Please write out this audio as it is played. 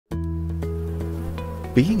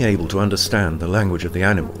Being able to understand the language of the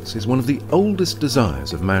animals is one of the oldest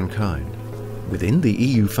desires of mankind. Within the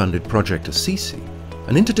EU-funded project ASSISI,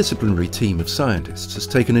 an interdisciplinary team of scientists has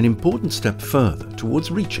taken an important step further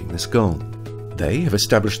towards reaching this goal. They have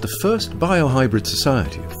established the first biohybrid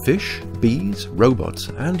society of fish, bees, robots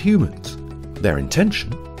and humans. Their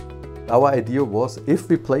intention? Our idea was, if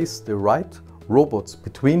we place the right robots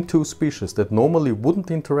between two species that normally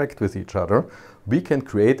wouldn't interact with each other, we can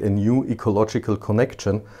create a new ecological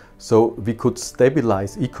connection, so we could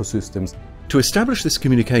stabilize ecosystems. To establish this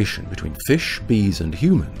communication between fish, bees and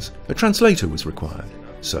humans, a translator was required.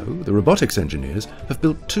 So the robotics engineers have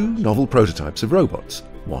built two novel prototypes of robots,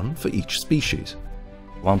 one for each species.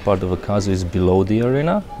 One part of the castle is below the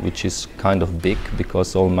arena, which is kind of big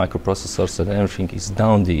because all microprocessors and everything is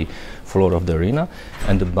down the floor of the arena.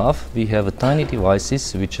 And above we have tiny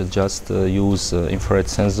devices which just use infrared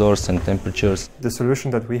sensors and temperatures. The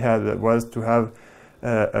solution that we had was to have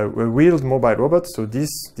a wheeled mobile robot, so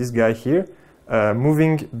this guy here,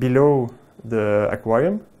 moving below the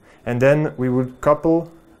aquarium, and then we would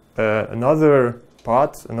couple another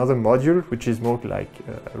part, another module, which is more like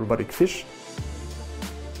a robotic fish.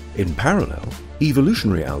 In parallel,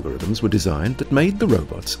 evolutionary algorithms were designed that made the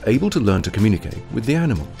robots able to learn to communicate with the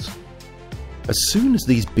animals. As soon as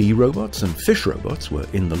these bee robots and fish robots were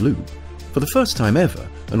in the loop, for the first time ever,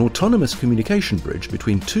 an autonomous communication bridge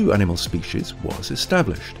between two animal species was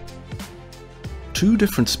established. Two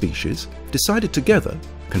different species decided together,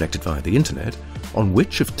 connected via the internet, on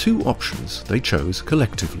which of two options they chose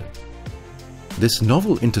collectively. This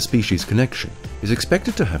novel interspecies connection is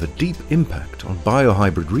expected to have a deep impact on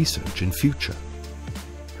biohybrid research in future.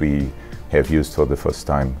 We have used for the first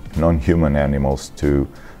time non-human animals to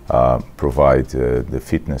provide the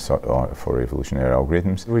fitness for evolutionary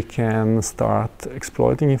algorithms. We can start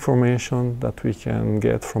exploiting information that we can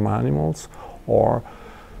get from animals, or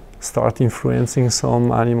start influencing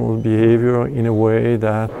some animal behavior in a way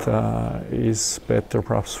that is better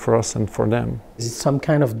perhaps for us and for them. It's some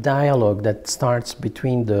kind of dialogue that starts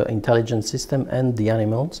between the intelligent system and the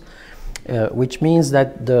animals, which means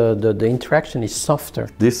that the interaction is softer.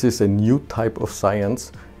 This is a new type of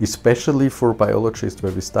science, especially for biologists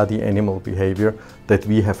where we study animal behavior, that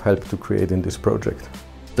we have helped to create in this project.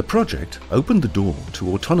 The project opened the door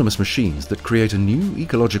to autonomous machines that create a new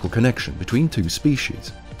ecological connection between two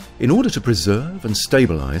species. In order to preserve and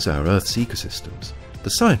stabilize our Earth's ecosystems,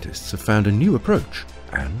 the scientists have found a new approach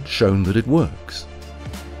and shown that it works.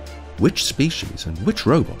 Which species and which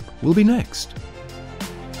robot will be next?